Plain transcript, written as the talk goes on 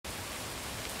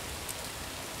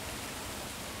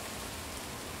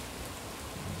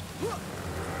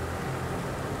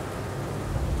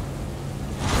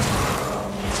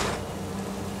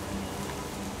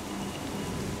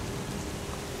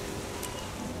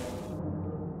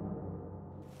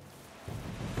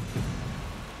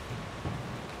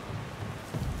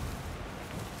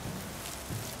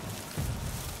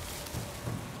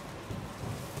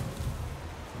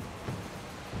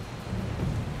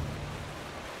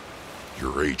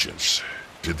Your agents,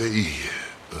 did they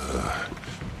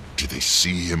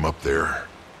see him up there?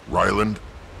 Ryland?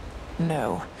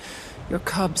 No. Your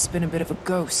cub's been a bit of a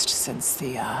ghost since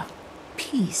the,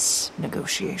 peace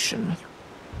negotiation.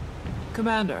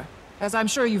 Commander, as I'm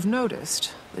sure you've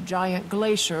noticed, the giant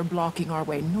glacier blocking our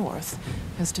way north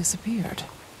has disappeared.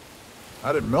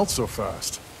 How'd it melt so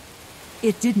fast?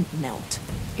 It didn't melt.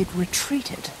 It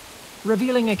retreated,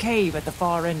 revealing a cave at the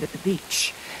far end of the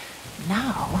beach.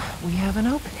 Now, we have an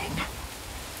opening.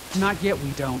 Not yet,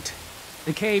 we don't.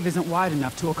 The cave isn't wide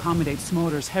enough to accommodate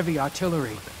Smolder's heavy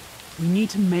artillery. We need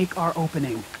to make our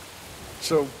opening.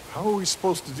 So, how are we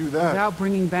supposed to do that? Without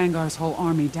bringing Vanguard's whole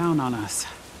army down on us.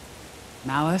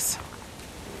 Malice?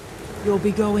 You'll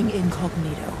be going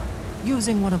incognito,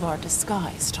 using one of our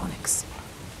disguise tonics.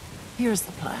 Here's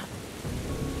the plan.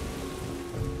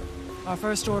 Our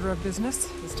first order of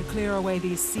business is to clear away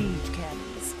these siege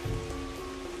cannons.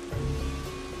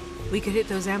 We could hit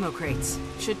those ammo crates.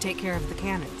 Should take care of the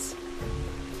cannons.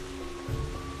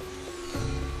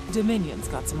 Dominion's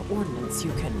got some ordnance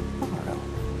you can borrow.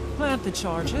 Plant the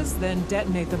charges, then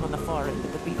detonate them on the far end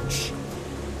of the beach.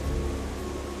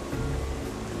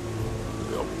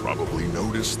 They'll probably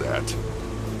notice that.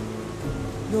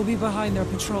 You'll be behind their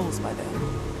patrols by then,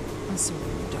 assuming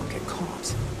you don't get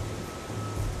caught.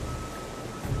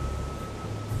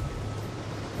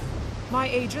 My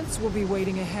agents will be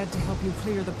waiting ahead to help you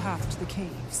clear the path to the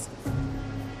caves.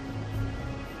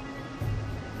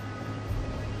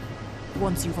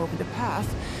 Once you've opened a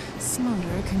path,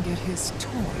 Smolder can get his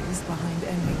toys behind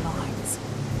enemy lines.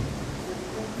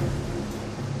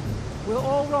 We'll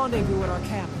all rendezvous at our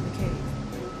camp in the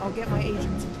cave. I'll get my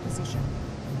agents into position.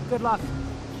 Good luck.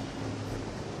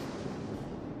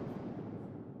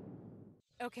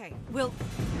 Okay,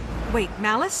 wait,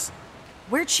 Malice?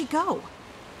 Where'd she go?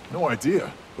 No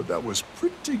idea, but that was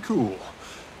pretty cool.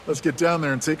 Let's get down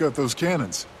there and take out those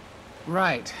cannons.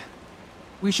 Right.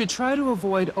 We should try to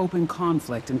avoid open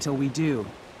conflict until we do.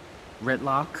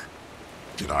 Ritlock?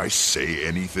 Did I say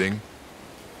anything?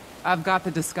 I've got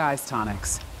the disguise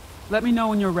tonics. Let me know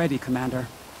when you're ready, Commander.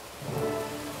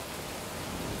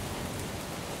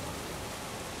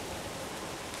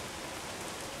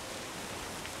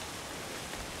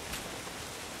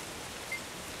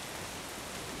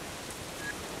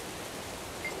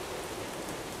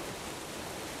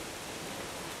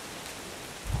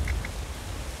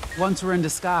 Once we're in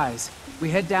disguise,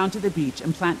 we head down to the beach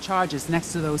and plant charges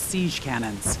next to those siege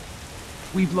cannons.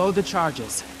 We blow the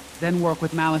charges, then work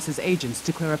with Malice's agents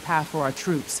to clear a path for our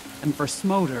troops and for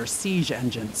Smolder's siege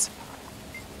engines.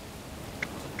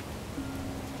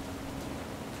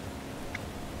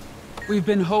 We've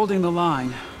been holding the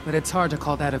line, but it's hard to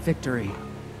call that a victory.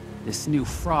 This new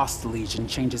Frost Legion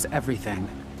changes everything.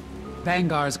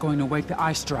 Vanguard's going to wake the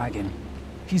Ice Dragon.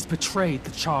 He's betrayed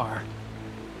the Char.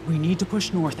 We need to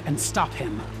push north and stop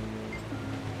him.